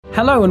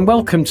Hello and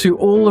welcome to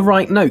All the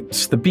Right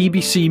Notes, the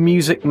BBC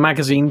Music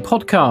Magazine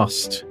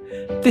podcast.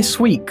 This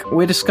week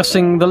we're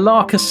discussing the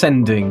Lark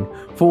Ascending,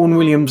 Vaughan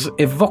Williams'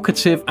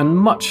 evocative and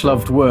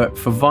much-loved work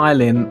for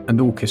violin and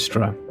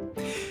orchestra.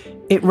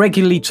 It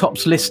regularly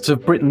tops lists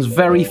of Britain's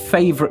very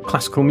favourite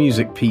classical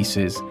music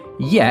pieces,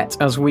 yet,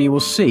 as we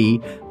will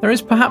see, there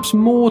is perhaps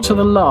more to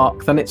the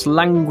lark than its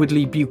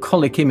languidly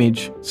bucolic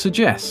image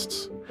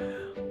suggests.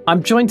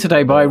 I'm joined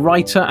today by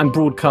writer and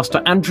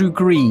broadcaster Andrew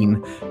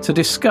Green to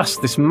discuss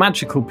this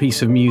magical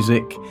piece of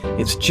music,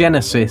 its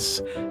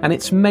genesis, and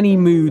its many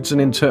moods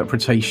and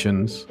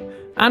interpretations.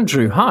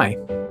 Andrew, hi.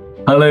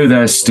 Hello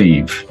there,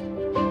 Steve.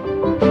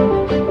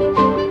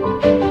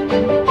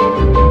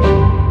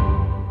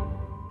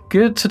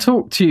 Good to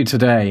talk to you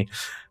today.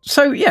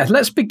 So,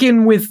 let's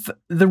begin with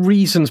the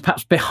reasons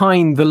perhaps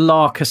behind the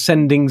Lark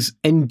Ascending's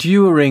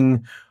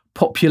enduring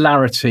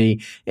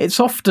popularity. It's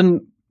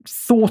often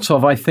thought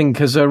of, I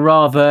think, as a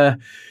rather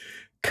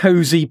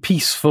cosy,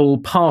 peaceful,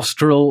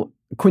 pastoral,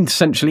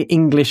 quintessentially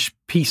English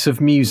piece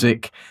of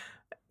music.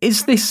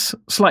 Is this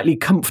slightly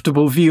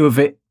comfortable view of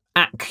it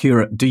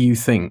accurate, do you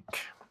think?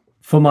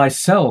 For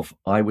myself,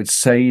 I would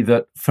say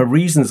that for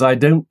reasons I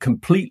don't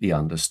completely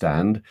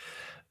understand,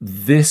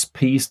 this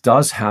piece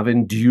does have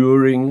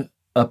enduring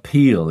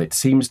appeal. It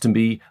seems to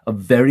me a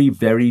very,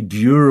 very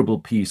durable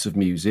piece of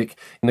music.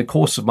 In the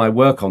course of my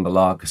work on the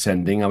Lark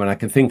Ascending, I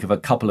can think of a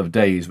couple of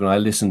days when I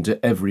listened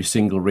to every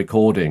single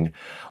recording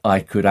I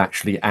could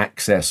actually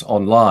access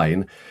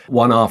online,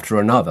 one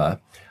after another,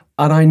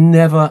 and I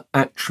never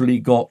actually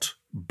got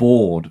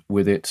bored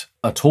with it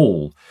at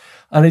all.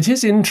 And it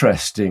is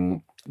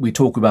interesting, we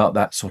talk about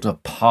that sort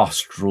of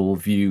pastoral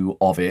view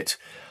of it,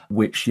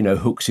 which,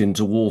 hooks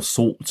into all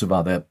sorts of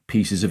other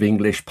pieces of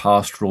English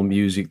pastoral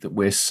music that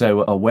we're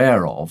so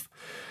aware of.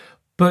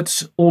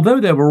 But although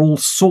there were all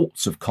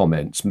sorts of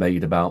comments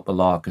made about the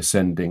Lark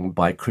Ascending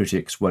by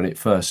critics when it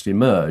first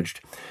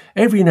emerged,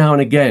 every now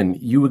and again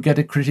you would get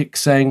a critic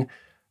saying,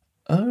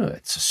 "Oh,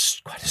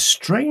 it's quite a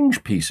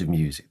strange piece of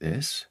music,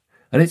 this,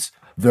 and it's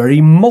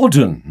very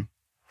modern."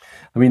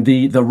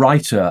 The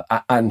writer,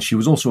 and she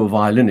was also a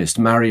violinist,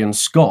 Marion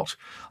Scott,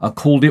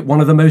 called it one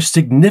of the most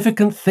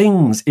significant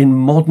things in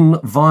modern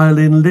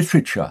violin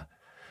literature.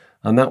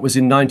 And that was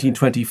in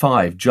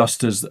 1925,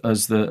 just as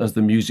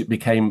the music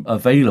became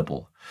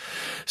available.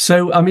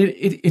 So,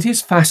 it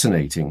is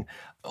fascinating.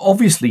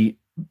 Obviously,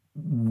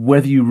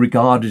 whether you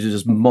regard it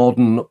as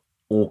modern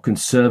or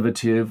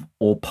conservative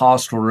or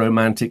pastoral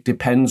romantic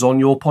depends on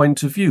your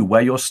point of view,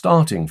 where you're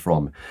starting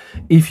from.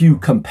 If you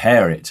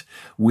compare it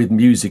with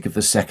music of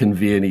the Second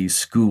Viennese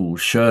School,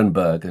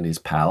 Schoenberg and his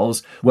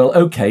pals, well,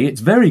 okay,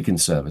 it's very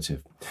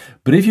conservative.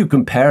 But if you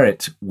compare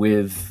it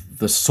with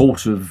the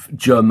sort of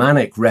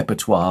Germanic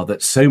repertoire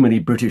that so many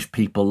British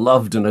people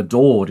loved and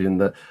adored in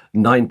the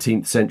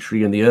 19th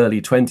century and the early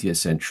 20th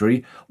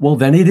century, well,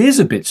 then it is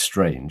a bit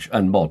strange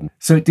and modern.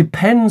 So it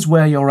depends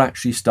where you're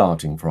actually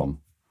starting from.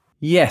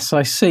 Yes,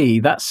 I see.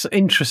 That's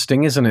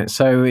interesting, isn't it?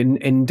 So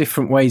in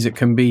different ways it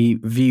can be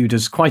viewed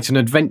as quite an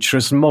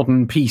adventurous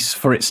modern piece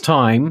for its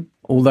time,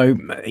 although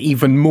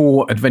even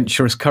more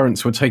adventurous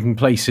currents were taking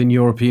place in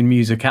European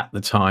music at the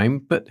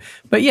time. But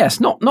yes,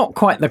 not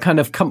quite the kind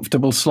of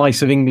comfortable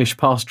slice of English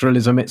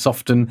pastoralism it's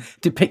often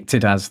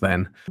depicted as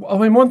then.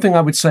 One thing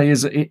I would say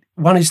is that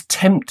one is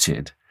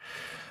tempted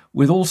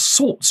with all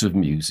sorts of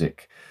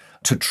music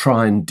to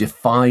try and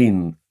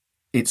define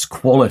its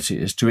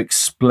qualities, to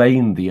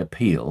explain the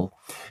appeal.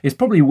 It's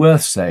probably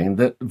worth saying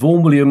that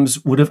Vaughan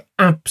Williams would have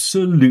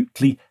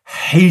absolutely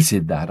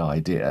hated that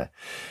idea.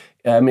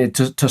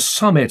 To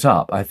sum it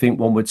up, I think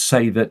one would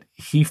say that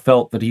he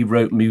felt that he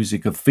wrote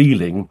music of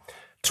feeling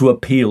to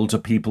appeal to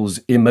people's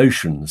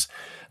emotions.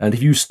 And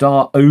if you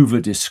start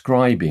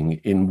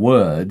over-describing in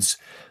words,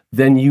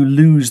 then you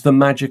lose the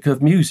magic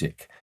of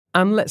music.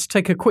 And let's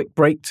take a quick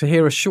break to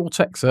hear a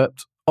short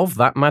excerpt of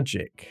that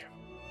magic.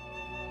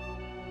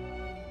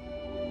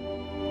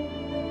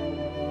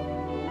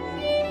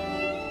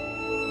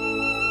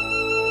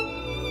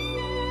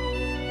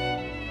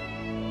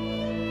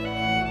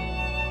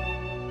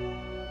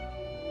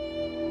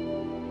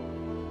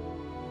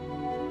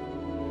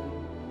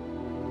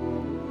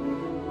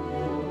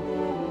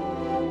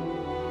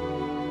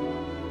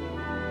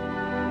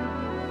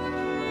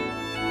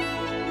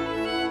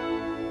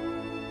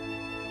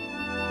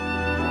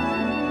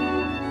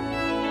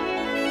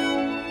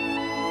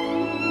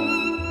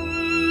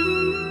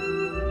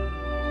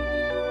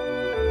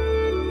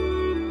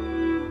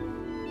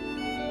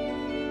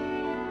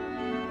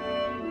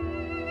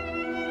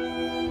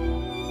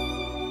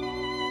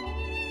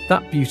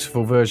 That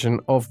beautiful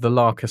version of The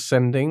Lark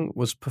Ascending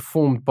was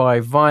performed by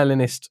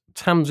violinist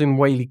Tamsin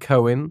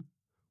Whaley-Cohen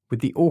with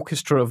the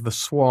orchestra of the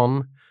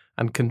Swan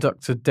and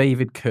conductor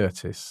David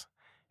Curtis.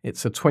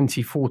 It's a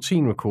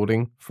 2014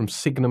 recording from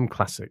Signum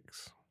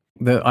Classics.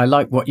 I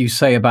like what you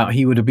say about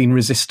he would have been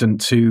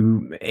resistant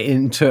to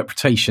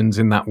interpretations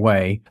in that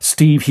way.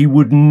 Steve, he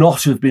would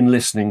not have been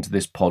listening to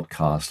this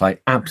podcast. I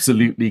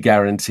absolutely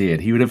guarantee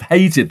it. He would have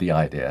hated the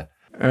idea.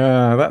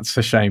 That's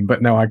a shame,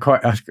 but no,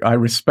 I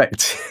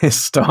respect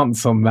his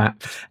stance on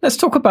that. Let's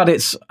talk about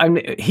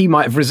he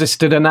might have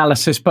resisted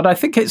analysis, but I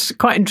think it's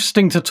quite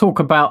interesting to talk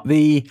about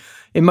the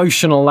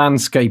emotional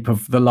landscape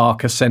of the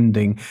Lark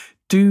Ascending.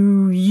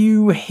 Do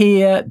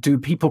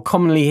people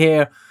commonly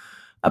hear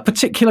a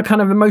particular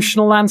kind of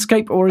emotional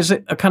landscape, or is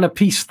it a kind of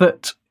piece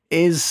that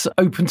is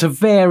open to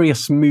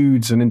various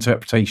moods and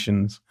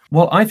interpretations?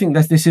 Well, I think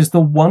that this is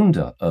the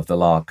wonder of the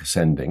Lark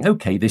Ascending.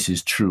 Okay, this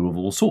is true of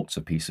all sorts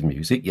of pieces of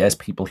music. Yes,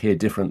 people hear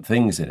different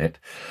things in it.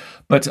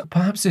 But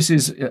perhaps this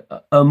is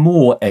a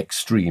more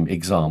extreme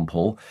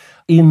example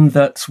in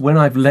that when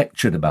I've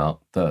lectured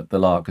about the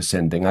Lark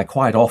Ascending, I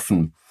quite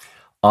often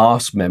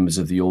ask members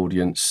of the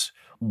audience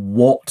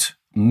what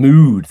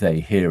mood they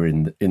hear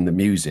in the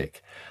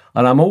music.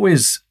 And I'm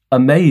always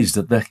amazed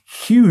at the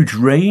huge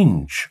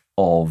range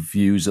of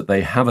views that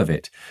they have of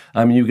it.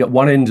 I mean, you get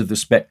one end of the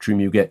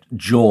spectrum, you get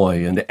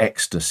joy and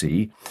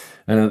ecstasy.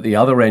 And at the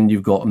other end,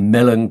 you've got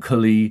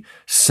melancholy,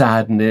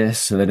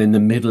 sadness. And then in the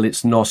middle,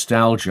 it's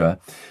nostalgia.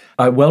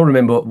 I well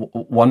remember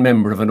one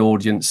member of an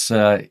audience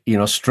in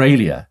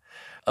Australia,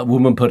 a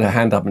woman put her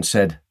hand up and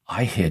said,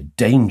 "I hear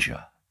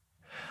danger."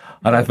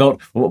 And I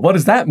thought, well, what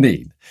does that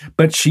mean?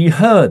 But she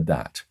heard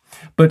that.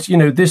 But,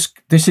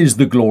 this is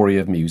the glory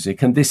of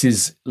music, and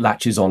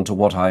latches on to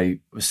what I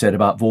said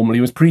about Vaughan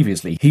Williams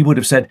previously. He would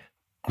have said,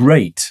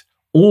 great,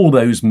 all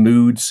those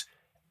moods,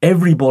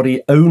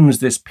 everybody owns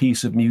this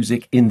piece of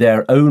music in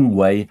their own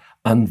way,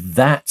 and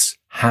that's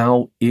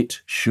how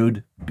it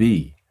should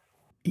be.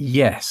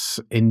 Yes,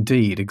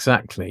 indeed,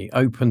 exactly.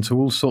 Open to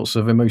all sorts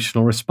of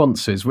emotional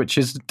responses, which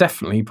is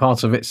definitely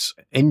part of its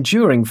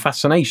enduring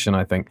fascination,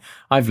 I think.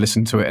 I've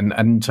listened to it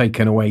and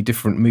taken away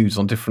different moods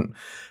on different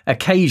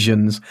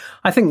occasions.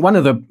 I think one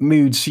of the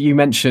moods you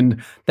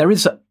mentioned,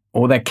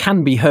 there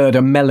can be heard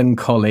a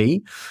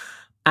melancholy.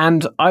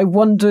 And I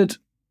wondered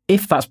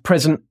if that's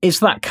present, is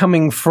that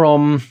coming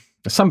from,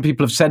 some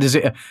people have said,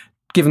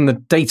 given the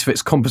date of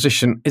its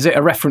composition, is it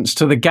a reference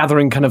to the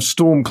gathering kind of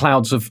storm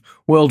clouds of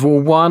World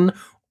War I?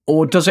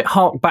 Or does it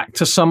hark back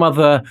to some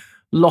other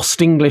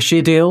lost English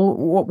idyll?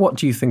 What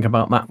do you think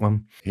about that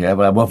one? Yeah,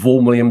 well,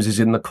 Vaughan Williams is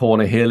in the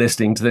corner here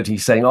listening to that.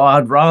 He's saying,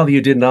 I'd rather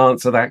you didn't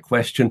answer that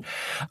question.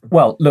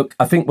 Well, look,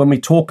 I think when we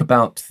talk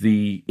about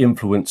the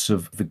influence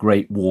of the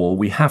Great War,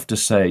 we have to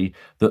say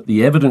that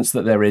the evidence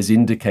that there is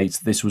indicates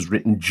this was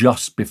written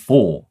just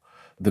before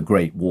the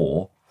Great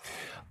War.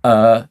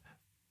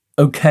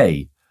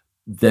 Okay,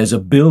 there's a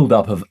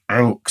build-up of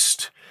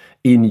angst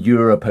in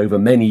Europe over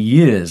many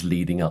years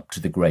leading up to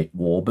the Great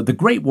War. But the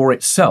Great War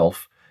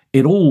itself,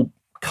 it all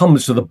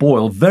comes to the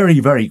boil very,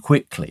 very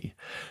quickly.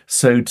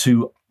 So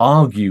to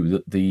argue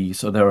that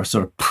there are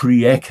sort of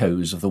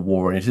pre-echoes of the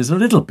war in it is a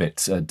little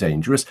bit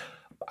dangerous.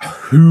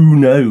 Who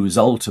knows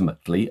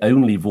ultimately?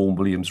 Only Vaughan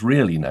Williams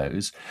really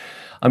knows.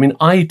 I mean,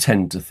 I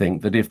tend to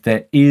think that if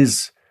there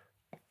is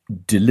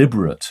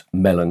deliberate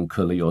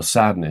melancholy or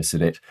sadness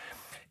in it,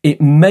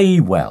 it may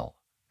well,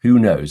 who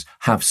knows,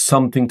 have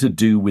something to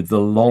do with the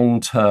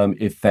long-term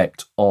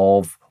effect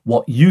of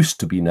what used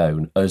to be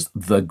known as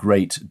the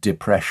Great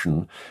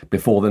Depression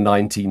before the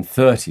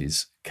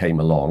 1930s came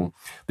along,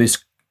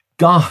 this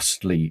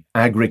ghastly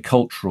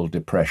agricultural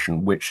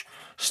depression, which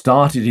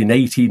started in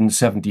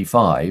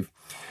 1875.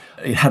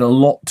 It had a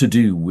lot to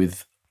do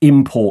with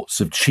imports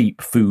of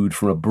cheap food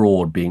from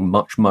abroad being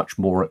much, much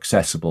more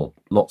accessible.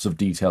 Lots of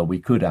detail we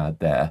could add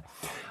there.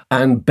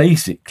 And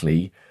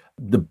basically,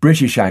 the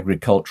British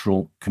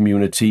agricultural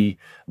community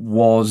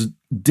was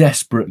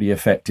desperately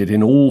affected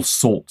in all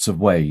sorts of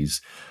ways.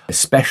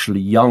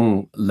 Especially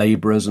young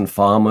labourers and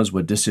farmers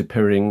were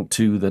disappearing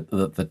to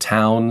the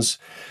towns.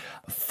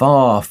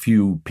 Far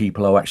few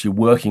people are actually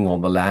working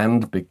on the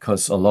land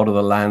because a lot of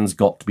the land's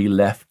got to be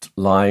left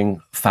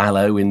lying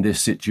fallow in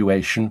this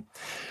situation.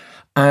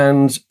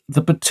 And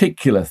the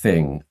particular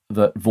thing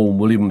that Vaughan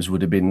Williams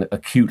would have been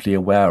acutely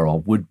aware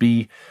of would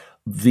be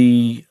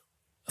the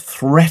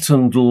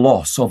threatened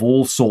loss of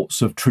all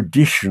sorts of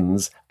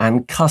traditions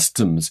and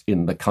customs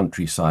in the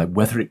countryside,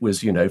 whether it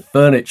was,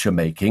 furniture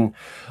making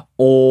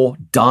or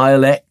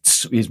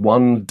dialects is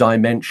one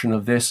dimension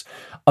of this.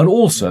 And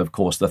also, of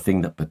course, the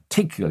thing that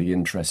particularly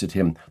interested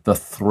him, the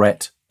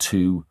threat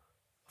to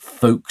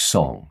folk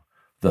song,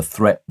 the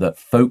threat that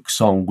folk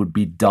song would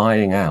be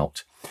dying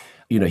out.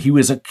 He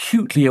was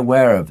acutely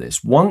aware of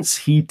this. Once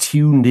he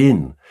tuned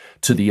in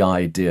to the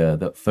idea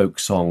that folk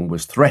song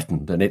was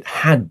threatened and it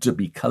had to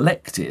be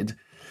collected,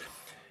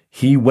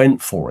 he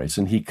went for it,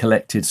 and he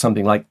collected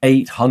something like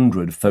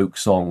 800 folk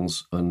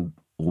songs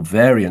or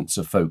variants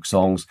of folk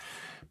songs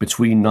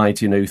between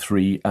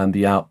 1903 and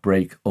the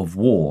outbreak of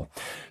war.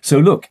 So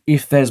look,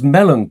 if there's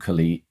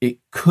melancholy, it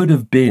could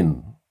have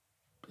been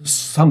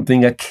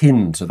something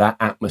akin to that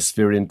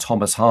atmosphere in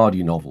Thomas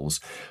Hardy novels,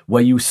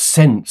 where you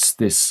sense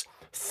this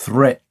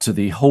threat to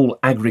the whole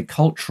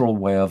agricultural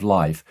way of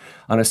life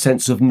and a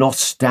sense of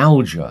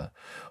nostalgia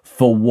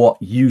for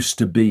what used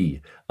to be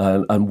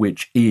and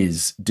which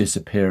is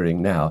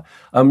disappearing now.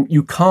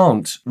 You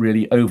can't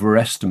really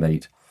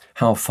overestimate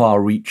how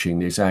far-reaching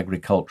this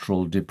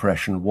agricultural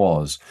depression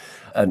was.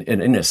 And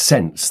in a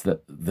sense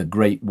that the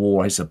Great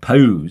War, I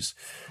suppose,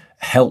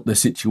 helped the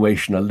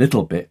situation a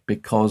little bit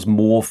because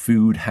more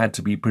food had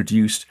to be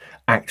produced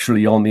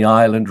actually on the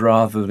island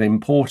rather than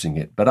importing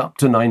it. But up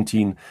to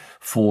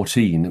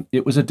 1914,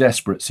 it was a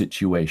desperate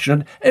situation.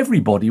 And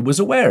everybody was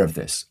aware of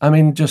this. I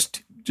mean,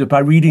 just by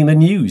reading the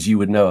news, you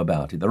would know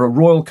about it. There are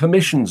royal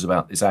commissions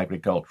about this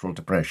agricultural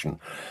depression.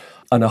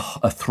 And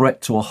a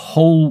threat to a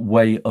whole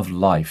way of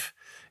life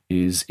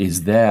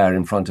is there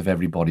in front of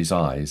everybody's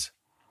eyes.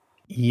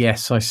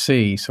 Yes, I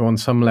see. So on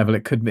some level,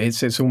 it could be,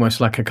 it's almost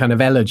like a kind of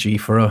elegy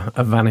for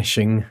a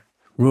vanishing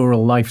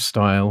rural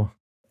lifestyle.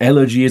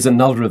 Elegy is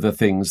another of the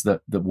things the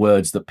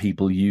words that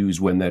people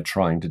use when they're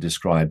trying to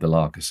describe the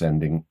Lark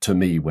Ascending to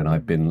me when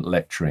I've been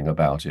lecturing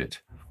about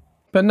it.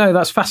 But no,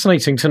 that's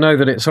fascinating to know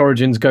that its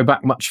origins go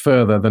back much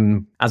further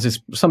than, as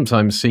is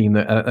sometimes seen,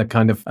 a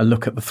kind of a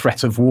look at the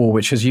threat of war,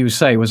 which, as you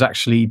say, was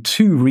actually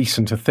too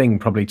recent a thing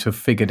probably to have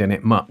figured in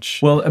it much.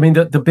 Well, I mean,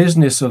 the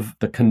business of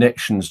the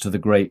connections to the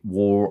Great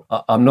War,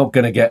 I'm not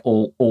going to get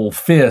all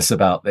fierce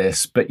about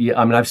this, but yeah,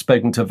 I mean, I've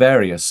spoken to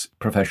various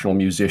professional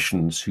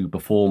musicians who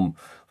perform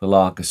the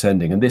Lark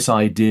Ascending, and this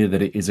idea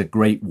that it is a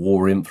Great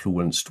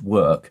War-influenced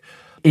work,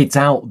 it's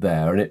out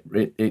there and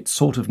it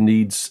sort of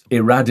needs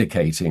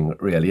eradicating,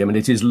 really. I mean,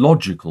 it is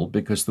logical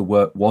because the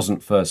work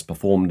wasn't first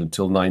performed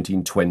until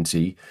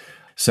 1920.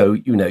 So,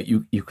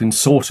 you can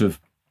sort of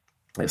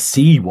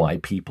see why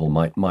people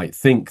might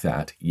think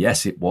that.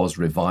 Yes, it was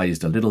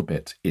revised a little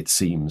bit, it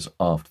seems,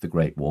 after the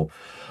Great War.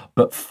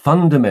 But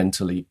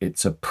fundamentally,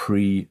 it's a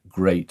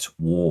pre-Great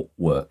War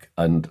work.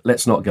 And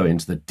let's not go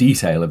into the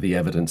detail of the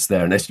evidence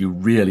there unless you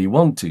really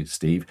want to,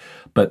 Steve.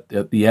 But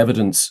the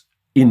evidence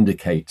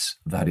indicates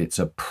that it's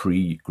a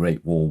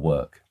pre-Great War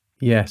work.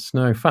 Yes,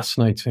 no,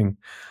 fascinating.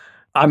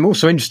 I'm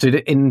also interested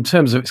in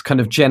terms of its kind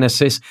of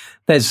genesis.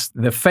 There's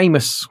the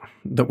famous,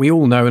 that we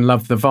all know and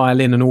love, the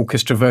violin and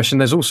orchestra version.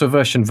 There's also a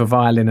version for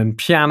violin and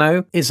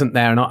piano, isn't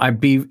there? And I'd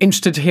be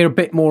interested to hear a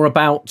bit more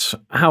about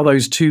how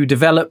those two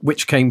developed,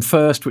 which came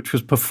first, which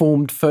was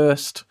performed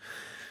first.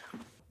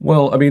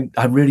 Well, I mean,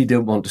 I really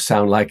don't want to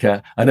sound like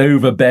an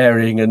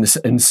overbearing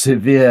and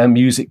severe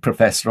music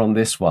professor on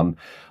this one,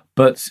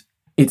 but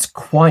it's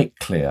quite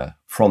clear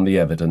from the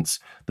evidence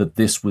that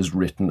this was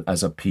written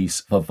as a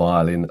piece for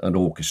violin and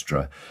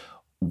orchestra.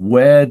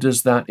 Where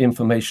does that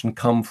information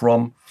come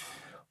from?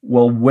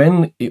 Well,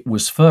 when it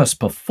was first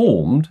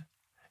performed,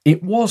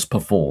 it was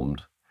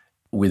performed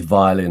with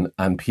violin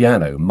and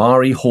piano.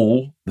 Mari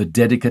Hall, the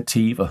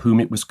dedicatee for whom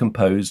it was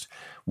composed,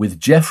 with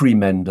Geoffrey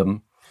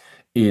Mendham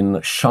in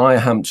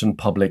Shirehampton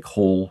Public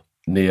Hall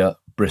near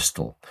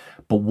Bristol.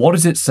 But what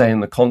does it say in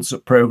the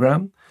concert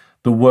programme?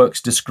 The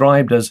work's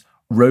described as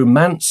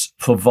Romance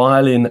for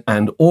Violin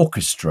and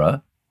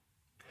Orchestra,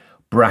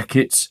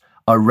 brackets,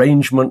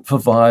 arrangement for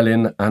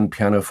violin and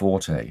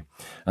pianoforte.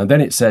 And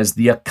then it says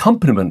the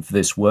accompaniment for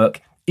this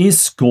work is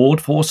scored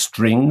for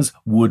strings,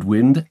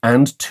 woodwind,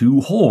 and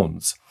 2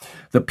 horns.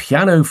 The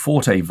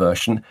pianoforte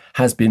version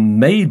has been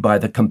made by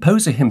the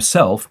composer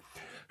himself,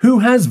 who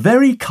has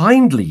very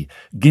kindly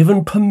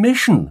given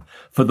permission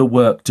for the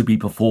work to be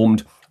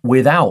performed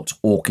without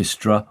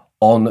orchestra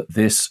on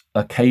this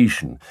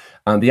occasion.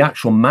 And the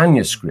actual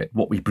manuscript,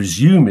 what we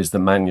presume is the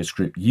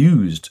manuscript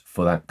used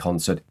for that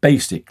concert,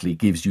 basically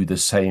gives you the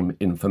same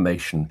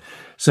information.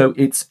 So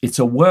it's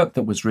a work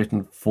that was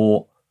written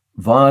for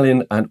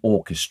violin and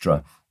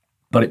orchestra,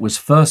 but it was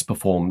first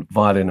performed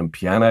violin and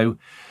piano.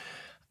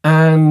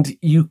 And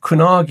you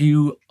can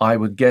argue, I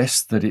would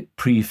guess, that it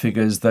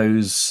prefigures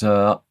those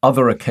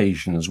other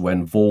occasions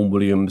when Vaughan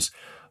Williams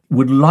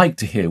would like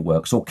to hear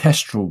works,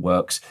 orchestral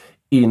works,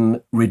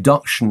 in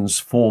reductions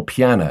for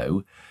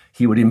piano.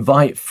 He would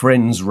invite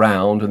friends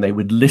round and they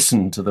would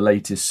listen to the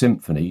latest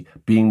symphony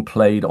being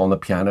played on the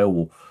piano,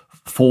 or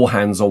 4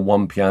 hands on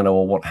one piano,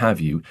 or what have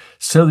you,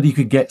 so that he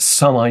could get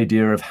some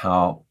idea of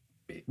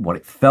what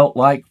it felt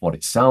like, what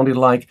it sounded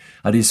like,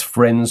 and his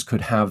friends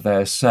could have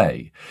their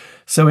say.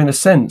 So in a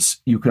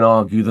sense, you can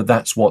argue that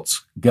that's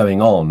what's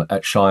going on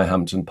at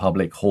Shirehampton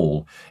Public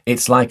Hall.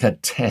 It's like a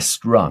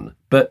test run,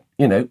 but,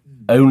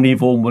 only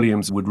Vaughan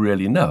Williams would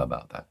really know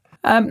about that.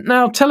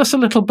 Now, tell us a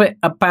little bit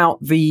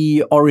about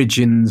the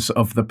origins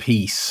of the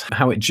piece,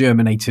 how it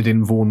germinated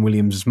in Vaughan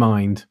Williams'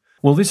 mind.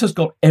 Well, this has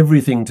got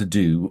everything to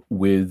do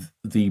with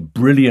the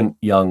brilliant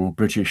young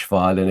British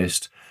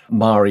violinist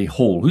Mari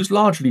Hall, who's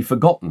largely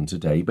forgotten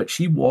today, but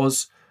she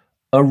was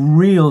a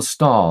real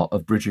star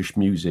of British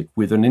music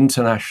with an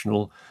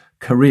international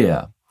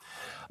career.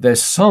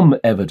 There's some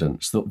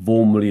evidence that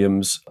Vaughan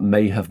Williams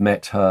may have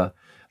met her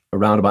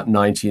around about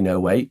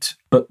 1908,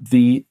 but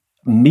the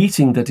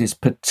meeting that is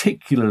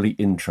particularly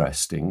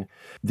interesting,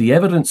 the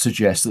evidence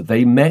suggests that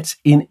they met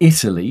in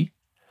Italy,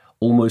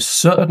 almost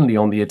certainly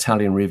on the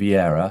Italian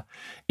Riviera,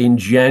 in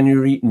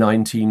January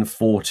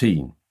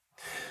 1914.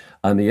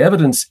 And the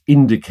evidence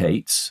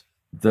indicates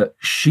that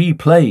she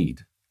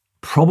played,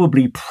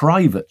 probably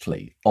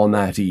privately on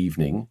that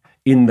evening,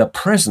 in the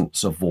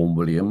presence of Vaughan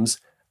Williams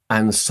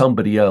and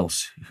somebody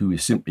else who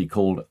is simply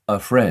called a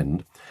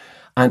friend.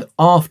 And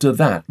after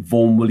that,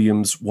 Vaughan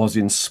Williams was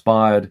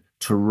inspired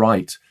to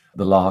write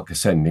The Lark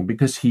Ascending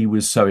because he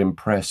was so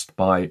impressed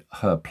by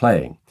her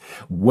playing.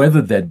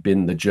 Whether there'd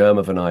been the germ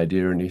of an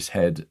idea in his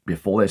head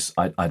before this,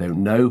 I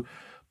don't know,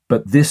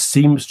 but this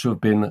seems to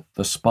have been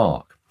the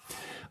spark.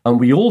 And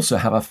we also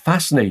have a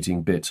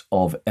fascinating bit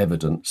of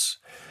evidence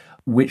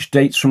which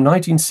dates from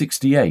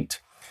 1968.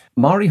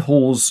 Mari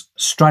Hall's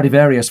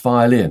Stradivarius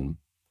violin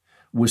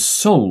was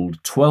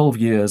sold 12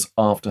 years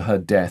after her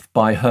death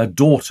by her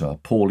daughter,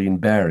 Pauline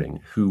Baring,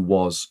 who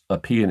was a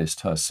pianist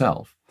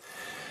herself.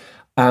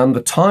 And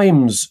the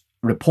Times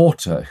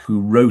reporter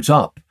who wrote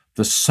up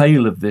the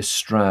sale of this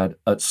Strad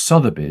at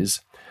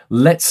Sotheby's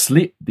let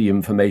slip the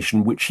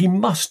information, which he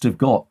must have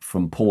got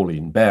from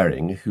Pauline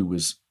Baring, who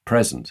was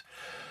present,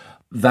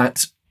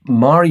 that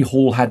Mari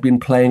Hall had been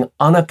playing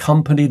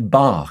unaccompanied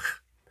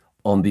Bach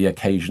on the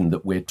occasion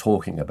that we're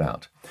talking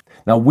about.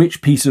 Now,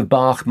 which piece of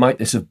Bach might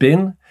this have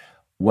been?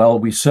 Well,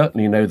 we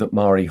certainly know that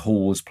Mari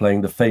Hall was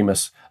playing the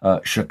famous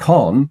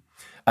Chaconne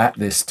at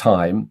this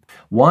time.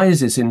 Why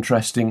is this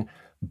interesting?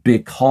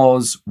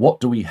 Because what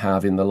do we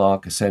have in the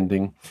Lark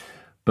Ascending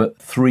but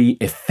 3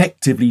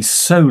 effectively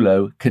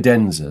solo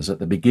cadenzas at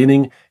the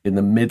beginning, in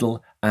the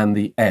middle, and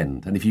the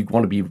end. And if you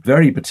want to be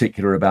very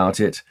particular about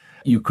it,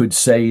 you could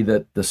say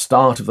that the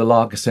start of the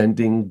Lark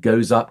Ascending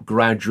goes up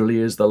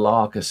gradually as the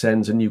lark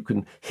ascends, and you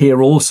can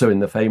hear also in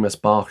the famous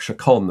Bach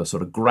Chaconne the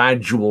sort of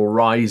gradual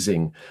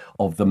rising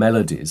of the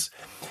melodies.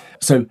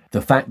 So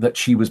the fact that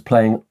she was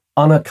playing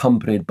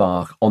unaccompanied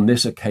Bach on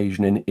this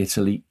occasion in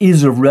Italy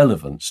is of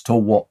relevance to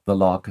what the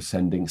Lark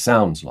Ascending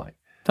sounds like.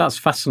 That's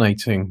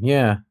fascinating,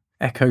 yeah.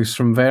 Echoes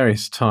from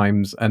various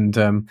times. And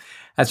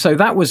so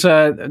that was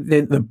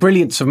the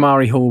brilliance of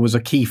Mari Hall was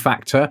a key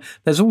factor.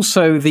 There's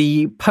also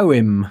the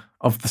poem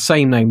of the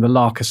same name, The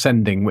Lark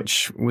Ascending,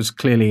 which was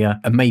clearly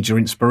a major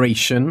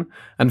inspiration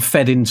and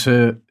fed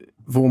into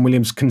Vaughan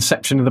Williams'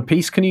 conception of the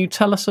piece. Can you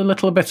tell us a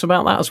little bit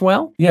about that as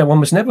well? Yeah, one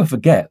must never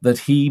forget that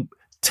he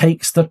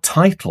takes the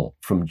title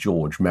from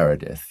George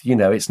Meredith. You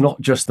know, it's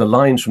not just the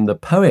lines from the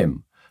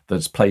poem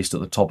that's placed at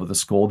the top of the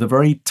score. The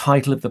very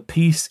title of the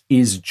piece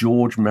is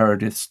George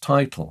Meredith's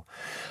title.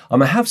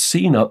 I have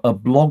seen a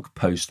blog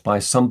post by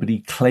somebody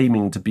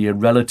claiming to be a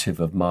relative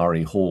of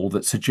Mari Hall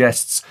that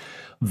suggests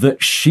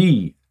that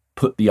she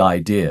put the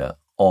idea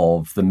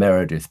of the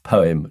Meredith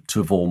poem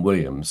to Vaughan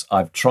Williams.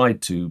 I've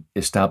tried to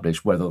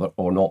establish whether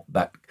or not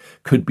that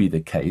could be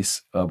the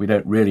case. We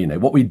don't really know.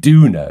 What we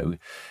do know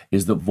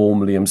is that Vaughan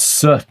Williams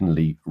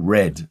certainly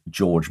read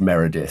George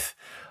Meredith.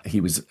 He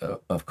was,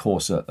 of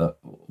course,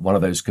 one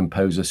of those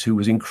composers who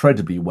was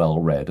incredibly well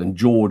read, and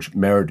George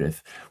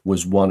Meredith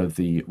was one of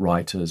the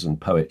writers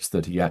and poets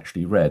that he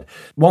actually read.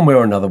 One way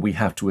or another, we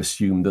have to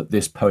assume that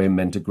this poem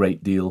meant a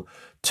great deal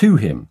to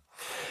him.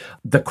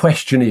 The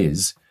question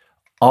is,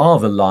 are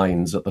the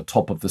lines at the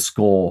top of the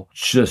score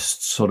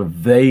just sort of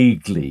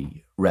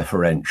vaguely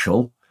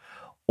referential,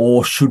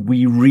 or should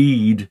we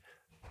read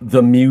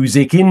the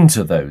music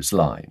into those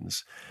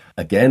lines?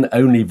 Again,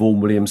 only Vaughan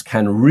Williams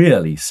can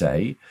really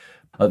say.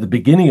 At the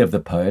beginning of the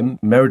poem,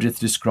 Meredith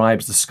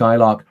describes the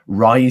skylark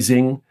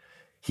rising.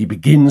 He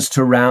begins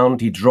to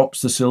round, he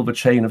drops the silver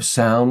chain of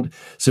sound.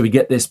 So we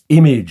get this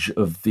image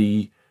of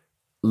the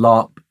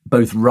lark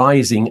both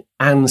rising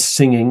and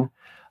singing.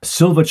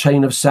 Silver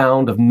chain of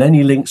sound of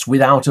many links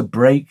without a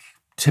break,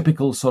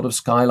 typical sort of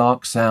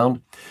skylark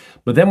sound.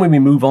 But then when we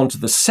move on to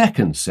the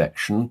second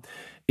section,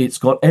 it's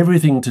got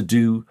everything to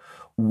do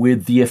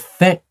with the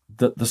effect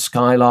that the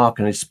skylark,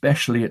 and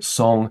especially its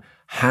song,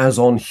 has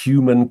on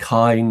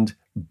humankind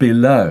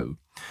below.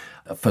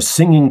 For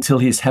singing till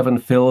his heaven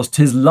fills,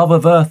 'tis love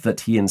of earth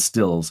that he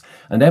instills,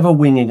 and ever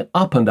winging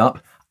up and up,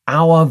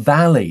 our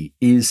valley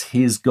is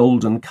his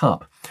golden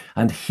cup,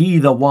 and he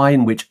the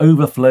wine which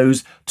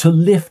overflows to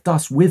lift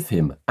us with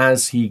him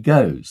as he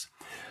goes.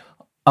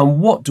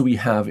 And what do we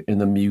have in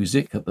the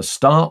music? At the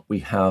start, we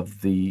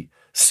have the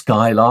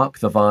skylark,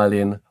 the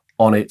violin,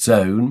 on its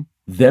own.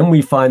 Then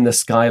we find the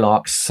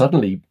skylark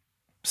suddenly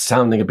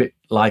sounding a bit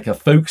like a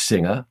folk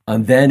singer,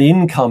 and then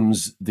in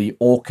comes the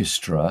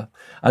orchestra,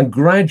 and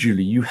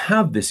gradually you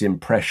have this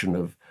impression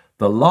of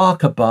the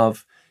lark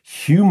above,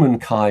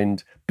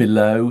 humankind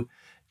below,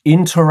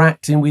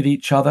 interacting with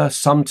each other.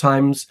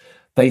 Sometimes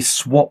they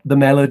swap the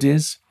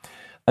melodies,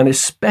 and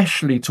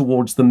especially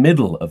towards the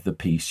middle of the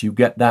piece, you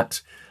get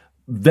that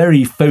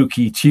very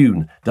folky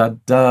tune, da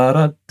da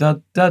da da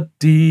da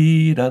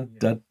dee da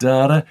da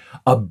da da,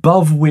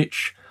 above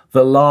which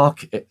the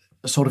lark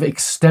sort of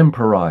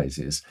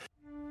extemporizes.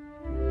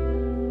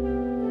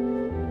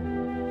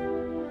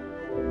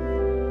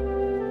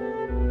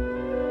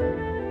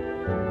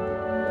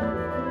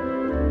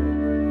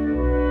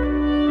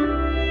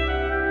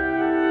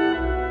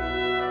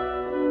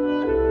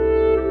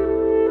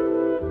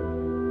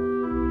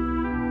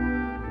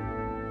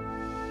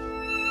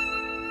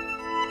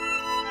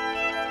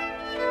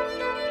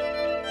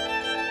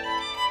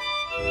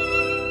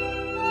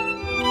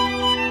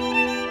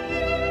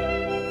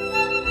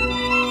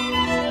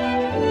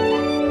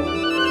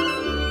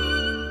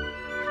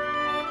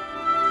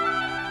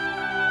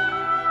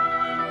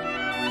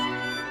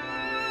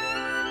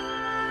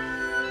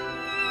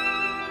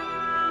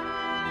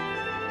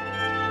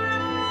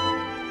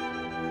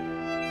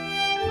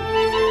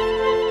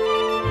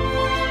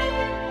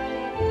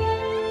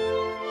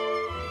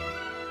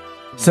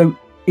 So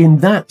in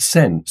that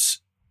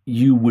sense,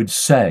 you would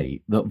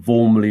say that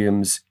Vaughan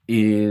Williams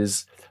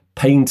is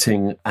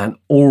painting an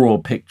oral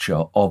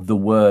picture of the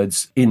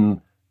words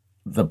in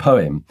the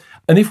poem.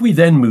 And if we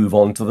then move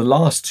on to the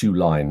last two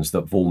lines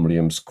that Vaughan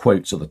Williams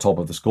quotes at the top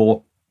of the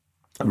score,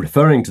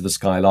 referring to the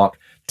skylark,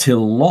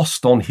 till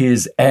lost on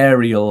his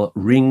aerial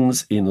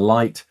rings in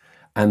light,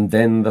 and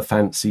then the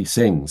fancy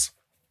sings.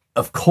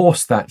 Of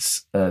course,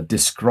 that's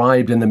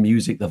described in the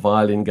music, the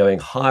violin going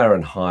higher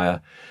and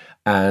higher.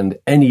 And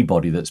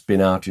anybody that's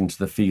been out into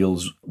the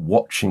fields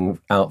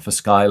watching out for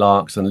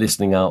skylarks and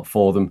listening out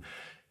for them,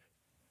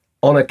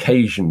 on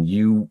occasion,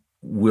 you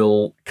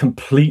will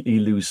completely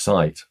lose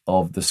sight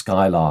of the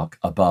skylark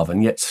above,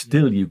 and yet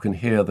still you can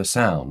hear the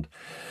sound.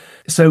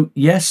 So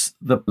yes,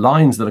 the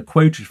lines that are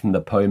quoted from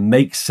the poem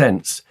make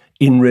sense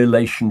in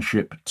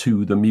relationship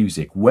to the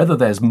music. Whether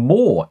there's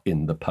more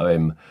in the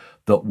poem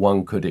that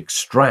one could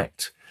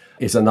extract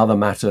is another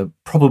matter,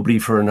 probably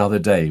for another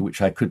day,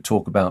 which I could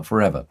talk about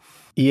forever.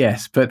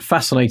 Yes, but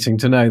fascinating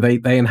to know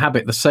they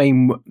inhabit the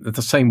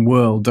same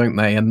world, don't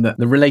they? And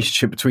the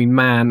relationship between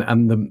man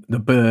and the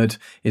bird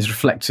is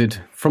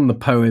reflected from the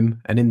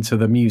poem and into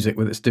the music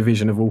with its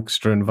division of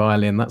orchestra and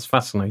violin. That's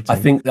fascinating. I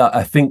think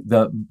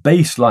the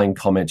baseline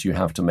comment you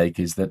have to make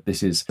is that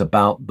this is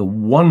about the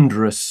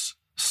wondrous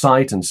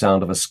sight and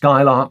sound of a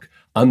skylark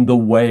and the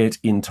way it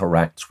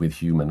interacts with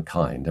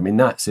humankind. I mean,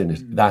 that's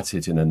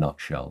it in a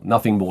nutshell.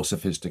 Nothing more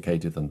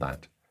sophisticated than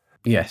that.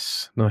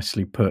 Yes,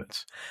 nicely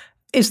put.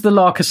 Is the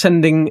Lark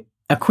Ascending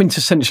a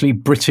quintessentially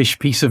British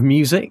piece of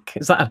music?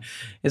 Is that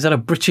a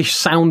British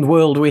sound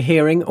world we're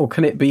hearing, or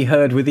can it be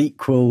heard with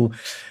equal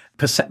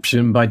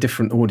perception by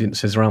different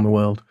audiences around the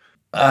world?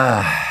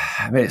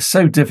 I mean, it's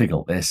so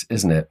difficult, this,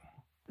 isn't it?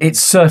 It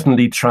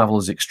certainly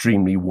travels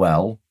extremely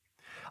well.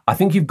 I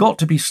think you've got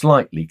to be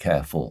slightly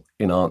careful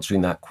in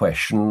answering that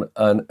question.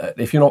 And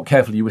if you're not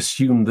careful, you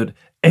assume that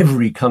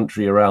every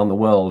country around the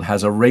world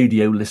has a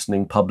radio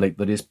listening public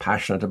that is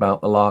passionate about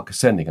the Lark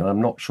Ascending. And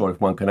I'm not sure if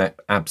one can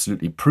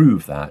absolutely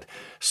prove that.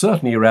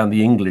 Certainly around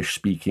the English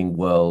speaking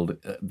world,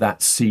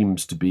 that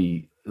seems to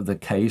be the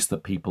case,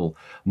 that people,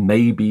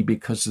 maybe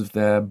because of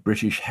their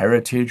British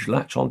heritage,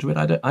 latch onto it.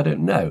 I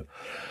don't know.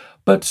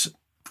 But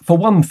for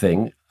one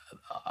thing,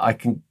 I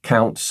can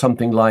count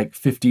something like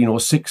 15 or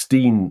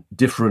 16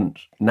 different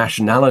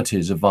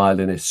nationalities of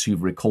violinists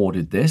who've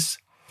recorded this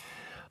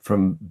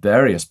from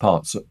various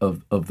parts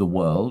of the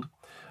world.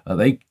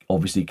 They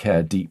obviously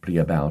care deeply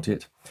about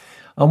it.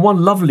 And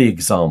one lovely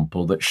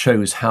example that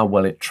shows how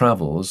well it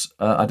travels,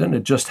 I don't know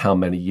just how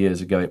many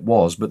years ago it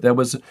was, but there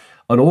was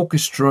an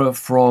orchestra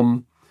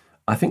from,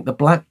 I think, the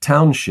Black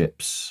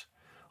Townships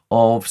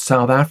of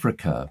South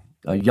Africa,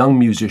 a young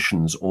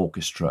musicians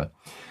orchestra,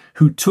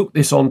 who took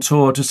this on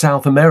tour to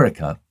South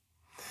America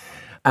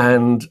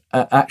and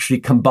actually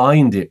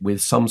combined it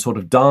with some sort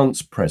of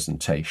dance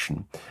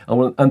presentation.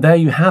 And there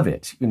you have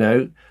it,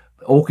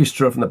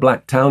 orchestra from the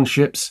Black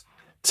Townships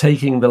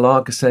taking the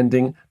Lark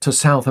Ascending to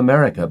South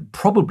America,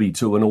 probably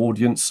to an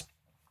audience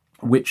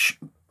which,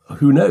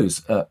 who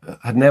knows,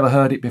 had never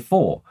heard it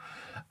before.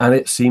 And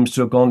it seems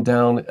to have gone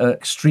down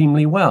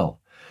extremely well.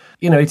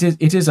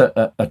 It is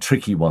a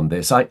tricky one,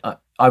 this.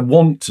 I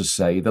want to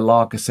say the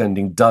Lark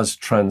Ascending does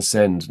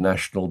transcend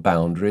national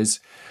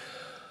boundaries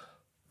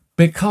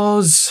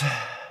because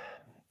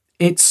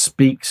it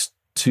speaks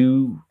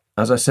to,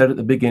 as I said at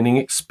the beginning,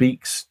 it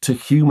speaks to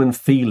human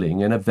feeling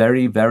in a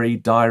very, very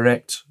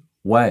direct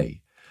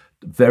way.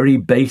 Very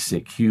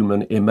basic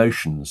human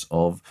emotions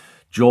of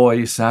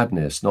joy,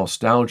 sadness,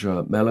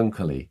 nostalgia,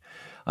 melancholy.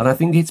 And I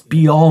think it's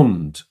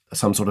beyond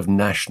some sort of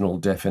national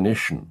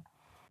definition.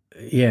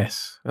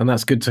 Yes, and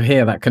that's good to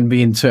hear. That can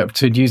be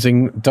interpreted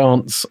using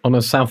dance on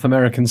a South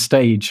American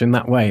stage in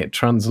that way. It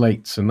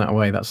translates in that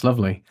way. That's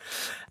lovely.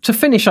 To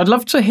finish, I'd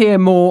love to hear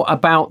more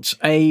about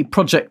a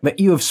project that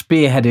you have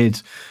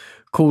spearheaded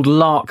called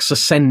Lark's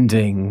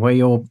Ascending, where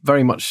you're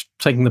very much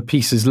taking the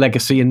piece's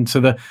legacy into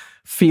the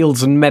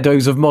fields and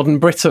meadows of modern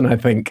Britain, I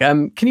think.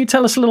 Can you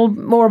tell us a little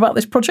more about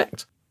this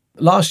project?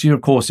 Last year,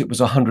 of course, it was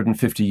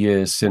 150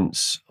 years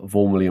since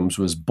Vaughan Williams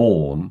was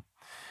born.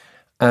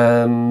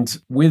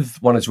 And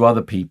with one or two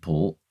other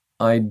people,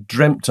 I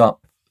dreamt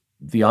up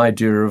the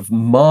idea of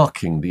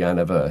marking the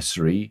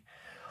anniversary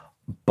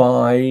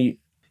by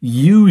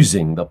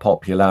using the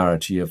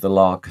popularity of the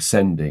Lark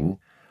Ascending,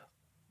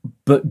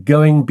 but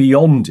going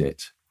beyond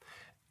it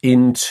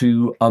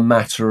into a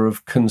matter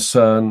of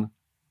concern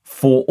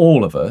for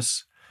all of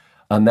us,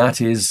 and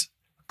that is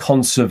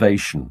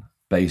conservation,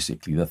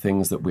 basically, the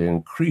things that we're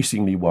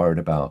increasingly worried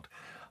about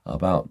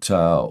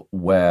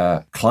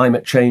where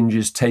climate change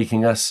is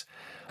taking us,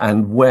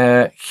 and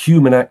where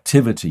human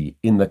activity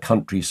in the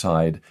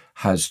countryside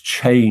has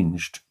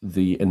changed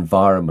the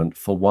environment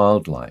for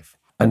wildlife.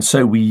 And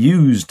so we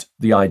used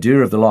the idea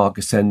of the Lark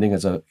Ascending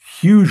as a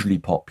hugely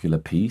popular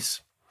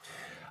piece.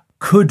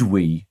 Could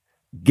we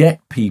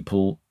get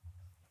people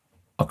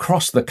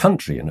across the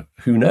country, and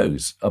who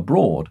knows,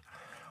 abroad,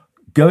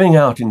 going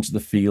out into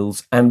the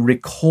fields and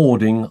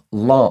recording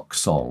lark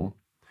song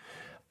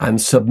and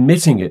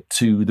submitting it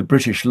to the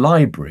British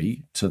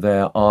Library, to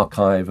their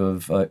archive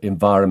of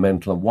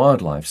environmental and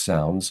wildlife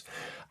sounds,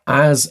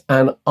 as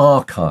an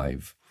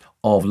archive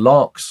of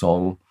lark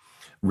song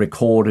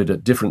recorded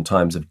at different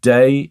times of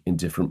day, in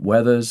different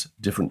weathers,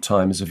 different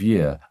times of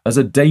year, as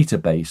a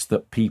database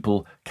that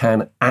people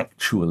can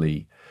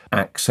actually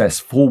access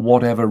for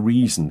whatever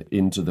reason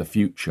into the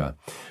future.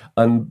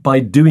 And by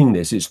doing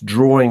this, it's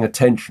drawing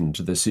attention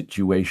to the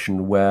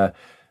situation where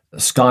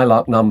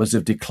skylark numbers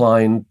have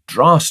declined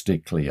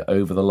drastically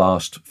over the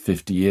last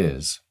 50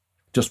 years.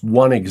 Just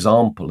one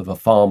example of a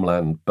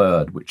farmland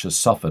bird which has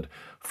suffered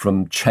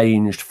from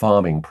changed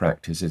farming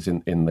practices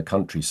in the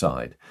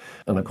countryside.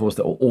 And of course,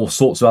 there are all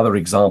sorts of other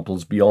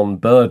examples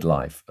beyond bird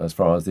life as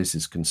far as this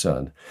is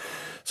concerned.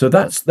 So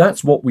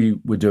that's what we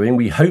were doing.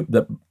 We hope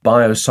that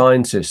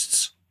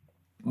bioscientists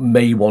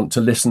may want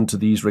to listen to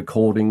these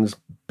recordings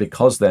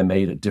because they're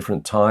made at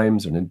different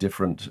times and in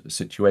different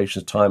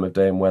situations, time of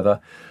day and weather,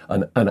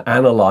 and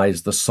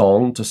analyze the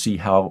song to see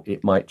how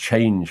it might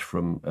change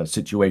from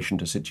situation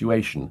to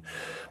situation.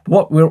 But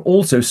what we're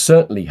also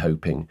certainly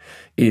hoping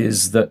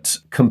is that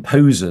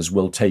composers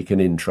will take an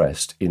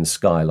interest in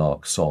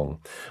skylark song.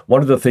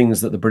 One of the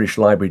things that the British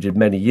Library did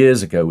many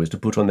years ago was to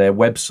put on their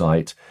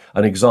website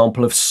an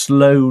example of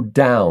slowed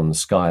down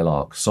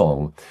skylark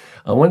song.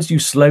 And once you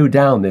slow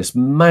down this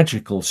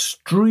magical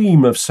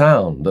stream of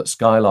sound that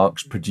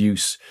skylarks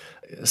produce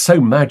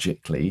so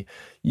magically,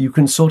 you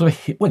can sort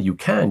of, you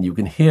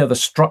can hear the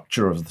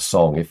structure of the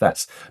song, if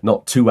that's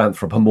not too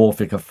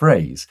anthropomorphic a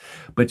phrase,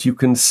 but you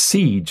can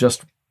see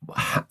just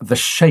the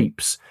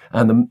shapes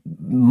and the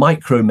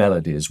micro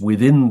melodies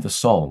within the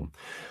song.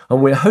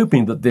 And we're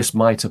hoping that this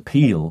might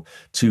appeal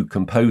to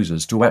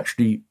composers to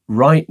actually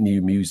write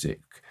new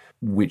music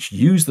which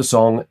use the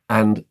song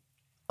and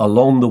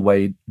along the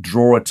way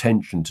draw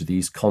attention to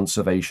these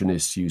conservation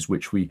issues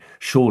which we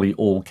surely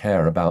all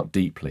care about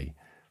deeply.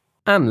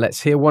 And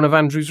let's hear one of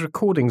Andrew's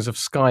recordings of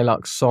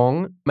skylark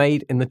song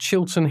made in the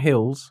Chiltern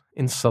Hills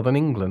in southern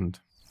England.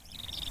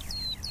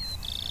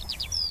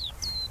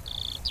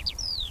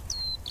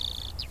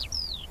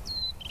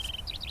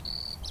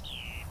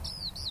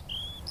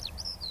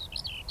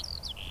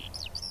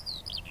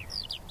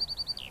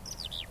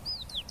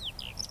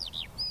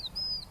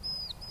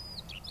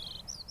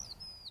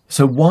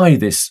 So why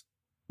this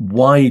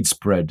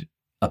widespread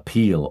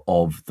appeal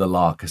of the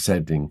Lark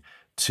Ascending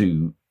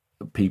to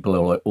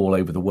people all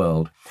over the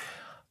world?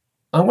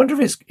 I wonder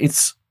if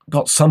it's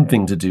got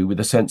something to do with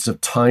the sense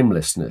of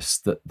timelessness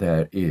that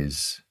there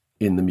is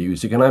in the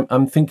music. And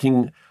I'm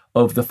thinking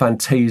of the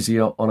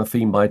Fantasia on a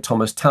theme by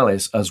Thomas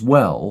Tallis as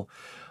well.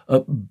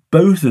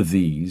 Both of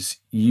these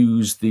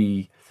use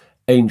the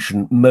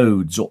ancient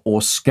modes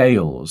or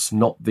scales,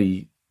 not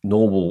the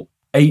normal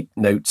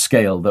 8-note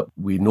scale that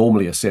we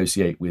normally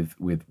associate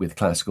with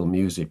classical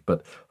music,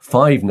 but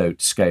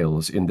 5-note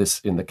scales in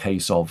the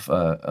case of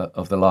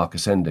the Lark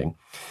Ascending.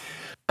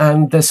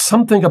 And there's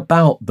something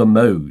about the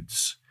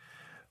modes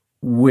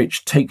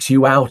which takes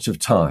you out of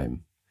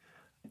time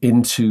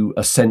into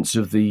a sense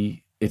of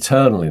the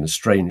eternal in a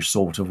strange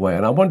sort of way.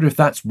 And I wonder if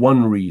that's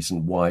one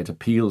reason why it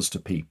appeals to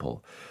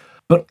people.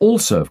 But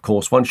also, of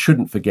course, one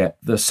shouldn't forget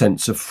the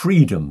sense of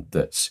freedom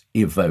that's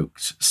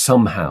evoked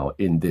somehow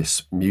in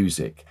this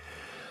music.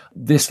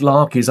 This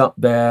lark is up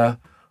there,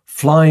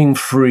 flying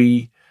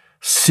free,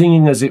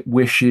 singing as it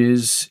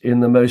wishes in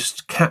the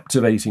most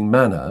captivating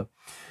manner.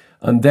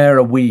 And there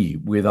are we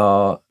with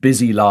our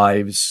busy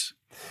lives,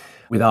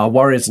 with our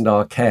worries and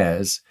our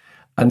cares.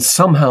 And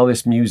somehow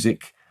this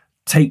music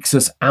takes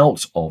us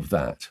out of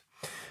that.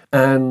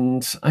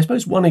 And I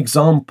suppose one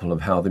example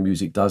of how the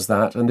music does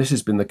that, and this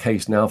has been the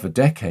case now for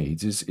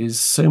decades, is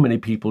so many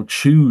people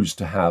choose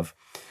to have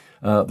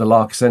the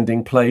Lark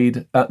Ascending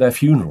played at their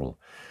funeral.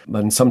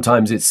 And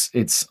sometimes it's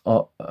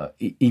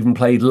even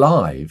played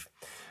live.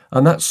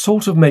 And that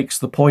sort of makes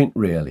the point,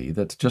 really,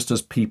 that just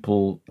as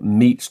people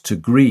meet to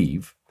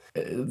grieve,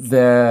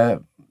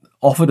 they're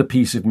offered a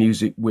piece of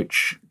music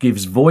which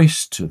gives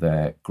voice to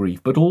their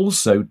grief, but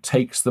also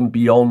takes them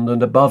beyond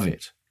and above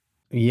it.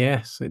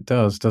 Yes, it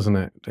does, doesn't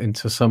it?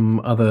 Into some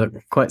other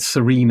quite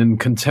serene and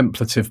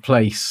contemplative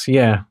place,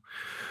 yeah.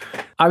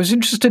 I was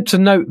interested to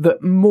note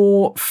that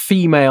more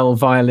female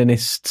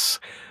violinists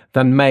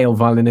than male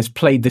violinists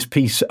played this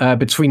piece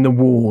between the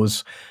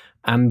wars.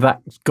 And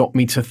that got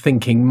me to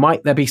thinking,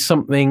 might there be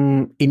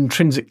something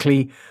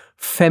intrinsically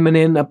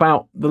feminine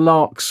about the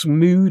lark's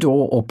mood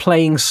or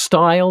playing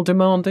style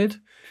demanded?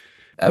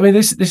 I mean,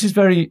 this is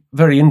very,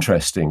 very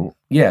interesting.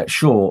 Yeah,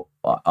 sure,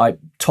 I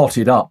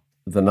totted up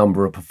the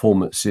number of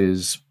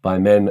performances by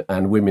men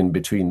and women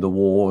between the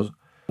wars.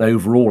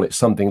 Overall, it's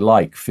something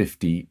like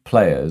 50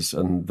 players,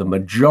 and the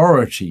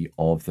majority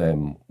of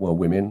them were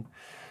women.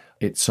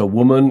 It's a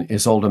woman,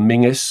 Isolde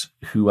Mingis,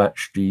 who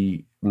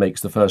actually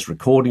makes the first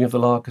recording of the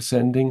Lark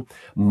Ascending.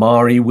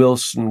 Mari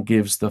Wilson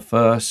gives the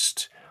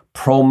first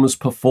proms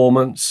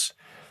performance.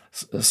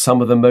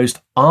 Some of the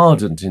most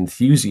ardent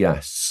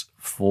enthusiasts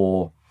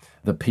for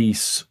the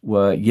piece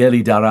were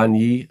Yeli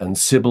Daranyi and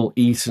Sybil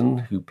Eaton,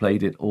 who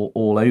played it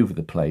all over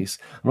the place.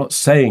 I'm not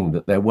saying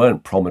that there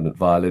weren't prominent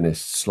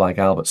violinists like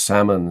Albert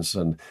Salmons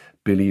and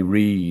Billy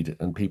Reed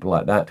and people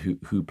like that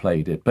who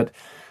played it, but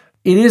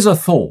it is a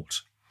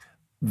thought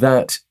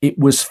that it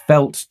was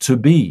felt to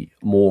be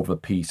more of a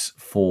piece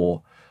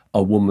for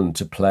a woman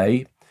to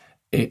play.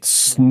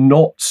 It's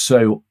not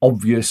so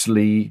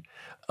obviously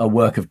a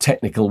work of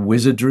technical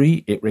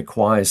wizardry. It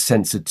requires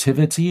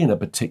sensitivity and a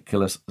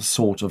particular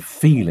sort of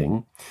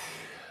feeling.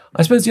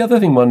 I suppose the other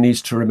thing one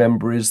needs to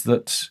remember is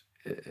that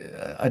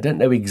I don't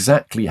know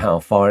exactly how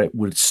far it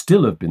would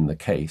still have been the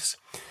case,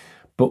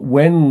 but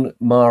when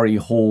Mari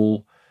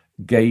Hall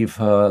gave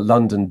her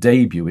London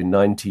debut in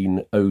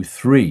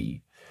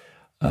 1903,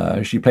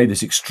 she played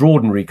this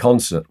extraordinary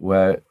concert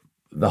where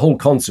the whole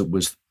concert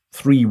was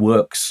 3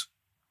 works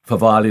for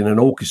violin and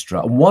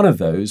orchestra, and one of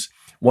those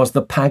was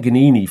the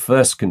Paganini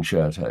First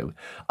Concerto,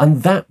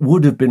 and that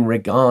would have been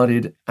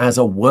regarded as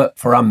a work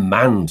for a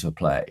man to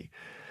play.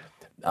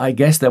 I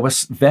guess there were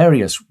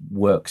various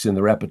works in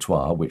the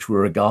repertoire which were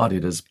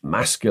regarded as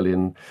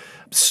masculine,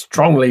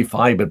 strongly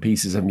fibred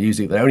pieces of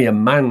music that only a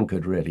man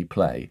could really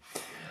play.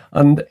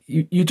 And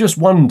you just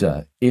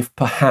wonder if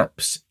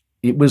perhaps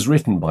it was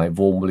written by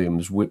Vaughan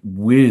Williams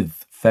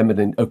with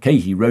feminine... Okay,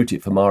 he wrote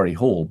it for Mari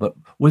Hall, but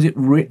was it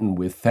written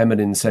with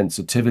feminine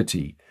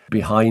sensitivity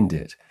behind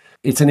it?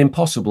 It's an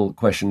impossible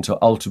question to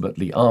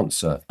ultimately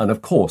answer. And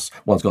of course,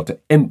 one's got to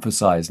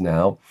emphasize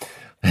now,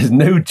 there's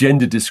no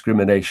gender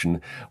discrimination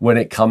when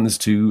it comes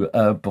to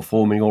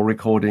performing or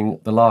recording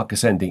the Lark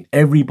Ascending.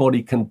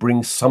 Everybody can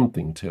bring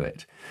something to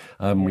it.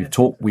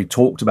 We've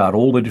talked about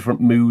all the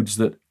different moods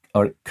that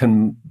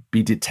can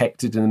be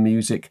detected in the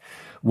music.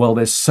 Well,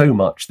 there's so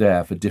much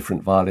there for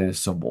different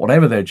violinists of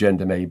whatever their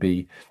gender may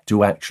be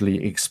to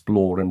actually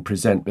explore and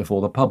present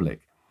before the public.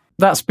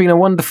 That's been a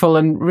wonderful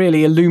and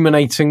really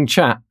illuminating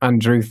chat,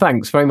 Andrew.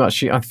 Thanks very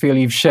much. I feel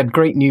you've shed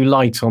great new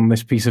light on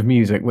this piece of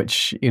music,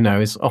 which,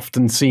 is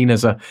often seen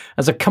as a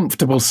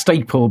comfortable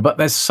staple, but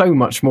there's so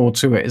much more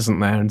to it, isn't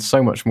there? And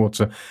so much more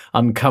to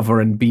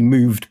uncover and be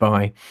moved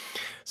by.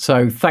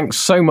 So thanks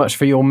so much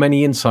for your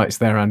many insights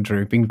there,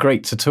 Andrew. Been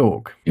great to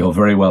talk. You're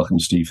very welcome,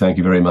 Steve. Thank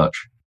you very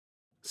much.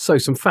 So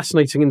some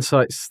fascinating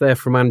insights there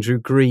from Andrew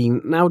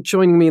Green. Now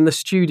joining me in the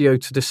studio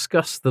to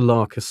discuss the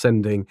Lark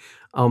Ascending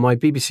are my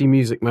BBC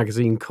Music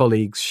Magazine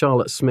colleagues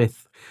Charlotte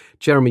Smith,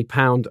 Jeremy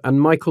Pound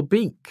and Michael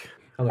Beek.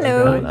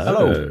 Hello. Guys.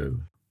 Hello.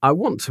 I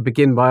want to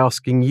begin by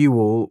asking you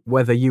all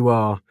whether you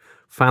are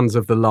fans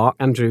of the Lark.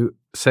 Andrew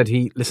said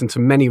he listened to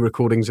many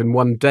recordings in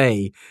one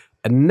day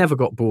and never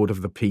got bored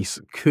of the piece.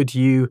 Could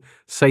you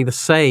say the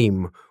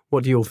same?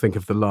 What do you all think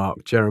of the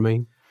Lark,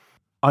 Jeremy?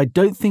 I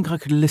don't think I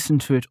could listen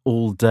to it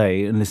all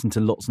day and listen to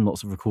lots and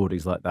lots of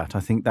recordings like that.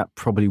 I think that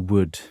probably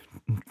would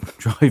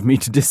drive me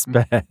to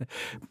despair.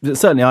 But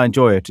certainly I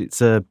enjoy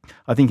it.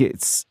 I think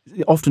it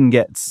often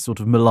gets sort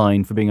of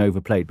maligned for being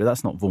overplayed, but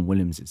that's not Vaughan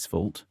Williams'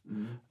 fault.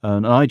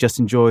 And I just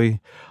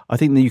enjoy, I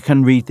think that you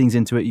can read things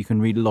into it. You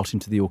can read a lot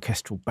into the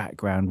orchestral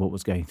background, what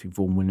was going through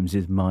Vaughan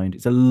Williams' mind.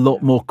 It's a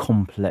lot more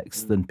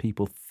complex than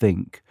people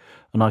think.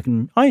 And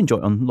I enjoy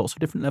it on lots of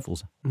different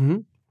levels. Mm-hmm.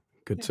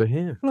 Good to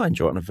hear. Well, I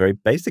enjoy it on a very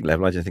basic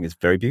level. I just think it's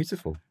very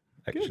beautiful,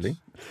 actually.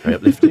 Very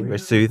uplifting, very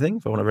soothing.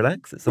 If I want to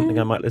relax, it's something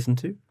I might listen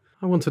to.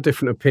 I want a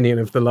different opinion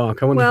of the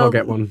Lark. I wonder if I'll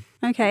get one.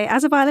 Okay,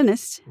 as a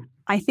violinist,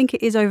 I think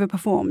it is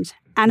overperformed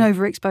and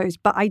overexposed,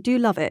 but I do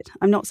love it.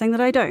 I'm not saying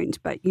that I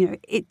don't, but,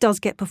 it does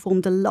get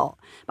performed a lot.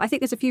 But I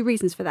think there's a few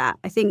reasons for that.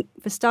 I think,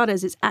 for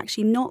starters, it's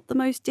actually not the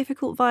most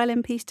difficult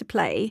violin piece to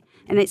play,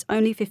 and it's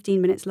only 15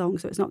 minutes long,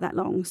 so it's not that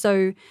long.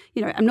 So,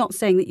 I'm not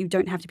saying that you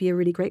don't have to be a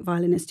really great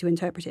violinist to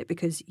interpret it,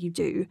 because you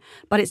do,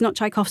 but it's not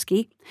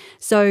Tchaikovsky,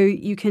 so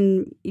you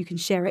can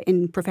share it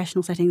in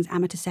professional settings,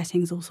 amateur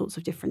settings, all sorts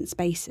of different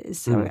spaces.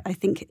 So I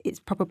think it's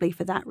probably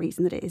for that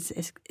reason that it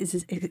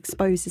is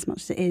exposed as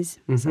much as it is.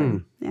 Mm-hmm.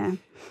 So, yeah.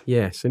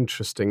 Yes,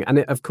 interesting. And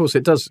of course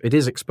it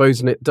is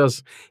exposed, and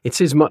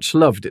it is much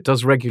loved. It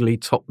does regularly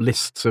top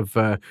lists of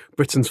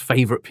Britain's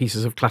favourite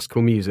pieces of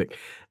classical music.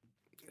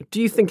 Do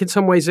you think in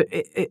some ways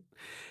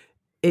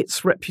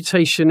its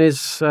reputation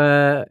is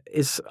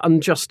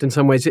unjust in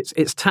some ways?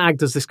 It's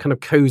tagged as this kind of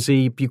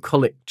cosy,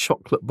 bucolic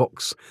chocolate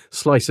box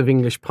slice of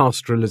English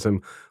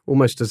pastoralism,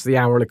 almost as the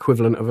aural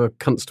equivalent of a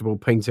constable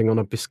painting on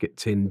a biscuit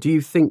tin. Do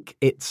you think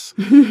it's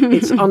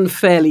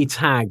unfairly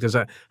tagged as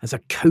a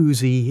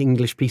cosy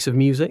English piece of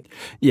music?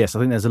 Yes, I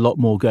think there's a lot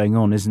more going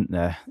on, isn't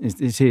there?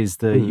 It is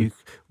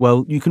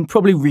you can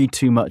probably read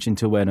too much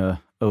into when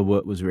a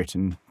work was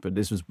written, but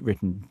this was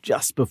written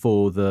just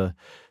before the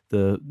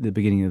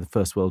beginning of the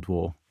First World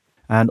War.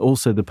 And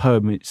also the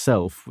poem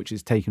itself, which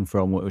is taken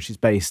from, which is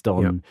based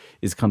on,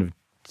 is kind of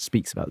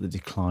speaks about the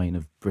decline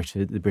of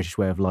the British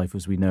way of life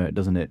as we know it,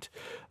 doesn't it?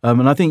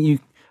 And I think you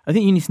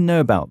need to know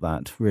about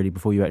that really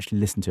before you actually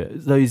listen to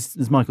it. Those,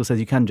 as Michael says,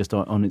 you can just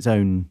on its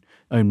own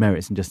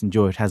merits and just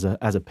enjoy it as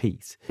a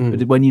piece.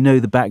 But when you know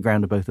the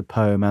background of both the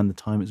poem and the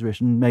time it's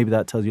written, maybe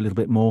that tells you a little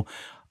bit more.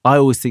 I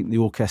always think the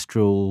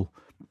orchestral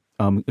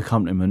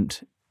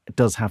accompaniment it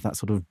does have that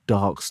sort of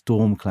dark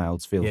storm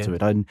clouds feel Yeah. to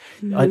it.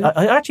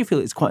 I actually feel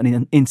it's quite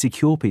an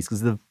insecure piece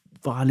because the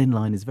violin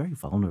line is very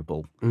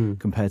vulnerable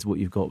compared to what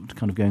you've got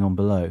kind of going on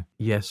below.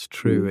 Yes,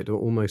 true. It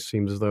almost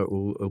seems as though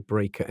it'll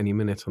break at any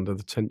minute under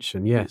the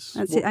tension. Yes.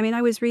 That's it. I mean,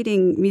 I was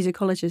reading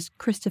musicologist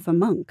Christopher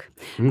Monk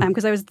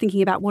because I was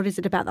thinking about what is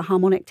it about the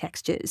harmonic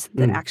textures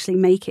that actually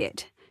make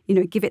it,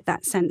 give it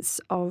that sense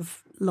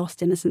of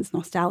lost innocence,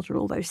 nostalgia,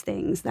 all those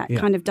things, that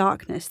kind of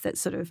darkness that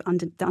sort of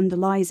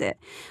underlies it.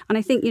 And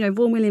I think,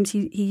 Vaughan Williams,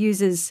 he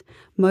uses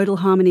modal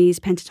harmonies,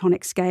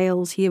 pentatonic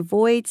scales. He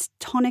avoids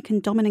tonic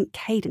and dominant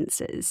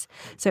cadences.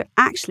 So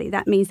actually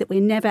that means that we're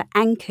never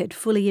anchored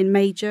fully in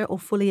major or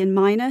fully in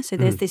minor. So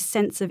there's this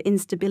sense of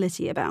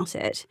instability about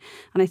it.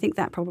 And I think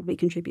that probably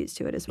contributes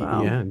to it as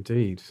well. Yeah,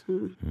 indeed.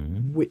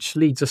 Which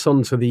leads us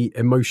on to the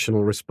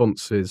emotional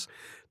responses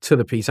to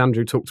the piece.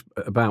 Andrew talked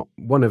about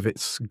one of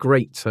its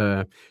great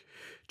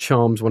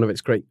charms, one of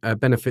its great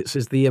benefits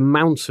is the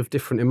amount of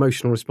different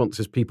emotional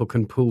responses people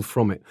can pull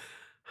from it.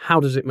 How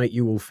does it make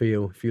you all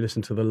feel if you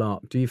listen to the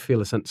Lark? Do you feel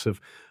a sense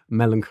of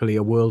melancholy,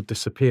 a world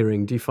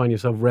disappearing? Do you find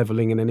yourself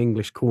revelling in an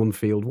English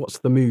cornfield? What's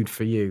the mood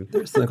for you?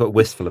 There's something quite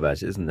wistful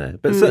about it, isn't there?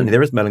 But certainly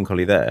there is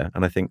melancholy there,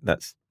 and I think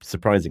that's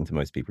surprising to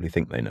most people who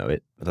think they know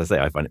it. As I say,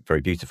 I find it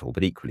very beautiful,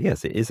 but equally,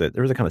 yes,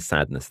 there is a kind of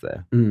sadness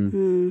there.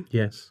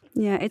 Yes.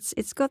 Yeah,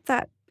 it's got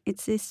that.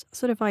 It's this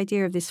sort of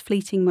idea of this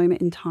fleeting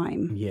moment in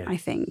time, I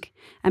think.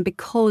 And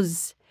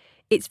because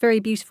it's very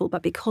beautiful,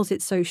 but because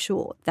it's so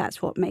short,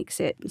 that's what makes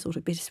it sort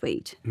of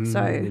bittersweet.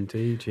 So,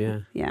 indeed,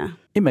 yeah.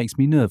 It makes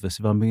me nervous,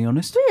 if I'm being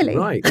honest. Really?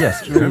 Right.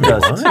 Yes, it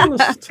does. Tell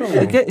us, Tom.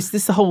 It's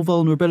this the whole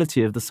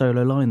vulnerability of the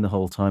solo line the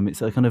whole time.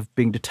 It's kind of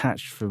being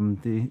detached from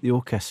the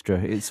orchestra.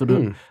 It's sort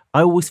of,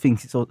 I always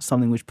think it's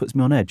something which puts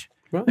me on edge.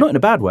 Right. Not in a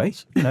bad way.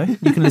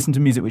 You can listen to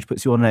music which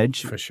puts you on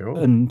edge For sure.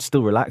 and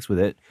still relax with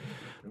it.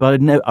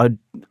 But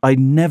I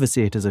never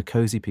see it as a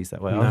cozy piece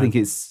that way. No. I think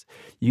it's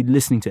you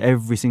listening to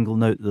every single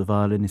note that the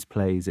violinist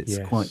plays. It's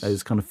quite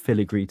those kind of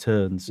filigree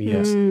turns.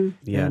 Yes.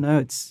 Yeah. No,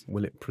 it's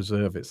Will it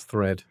preserve its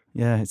thread?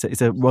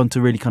 it's a one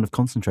to really kind of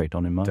concentrate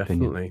on, in my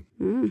opinion.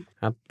 Definitely.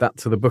 Add that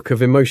to the book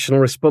of emotional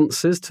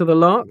responses to the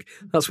Lark.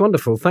 That's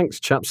wonderful. Thanks,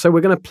 chaps. So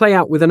we're going to play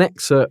out with an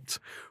excerpt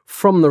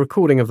from the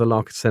recording of the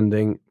Lark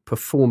Ascending,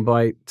 performed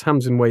by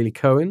Tamsin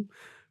Whaley-Cohen,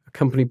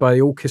 accompanied by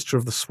the Orchestra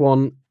of the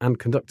Swan and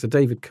conductor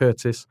David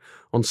Curtis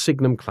on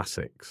Signum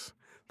Classics.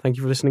 Thank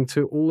you for listening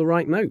to All the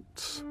Right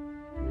Notes.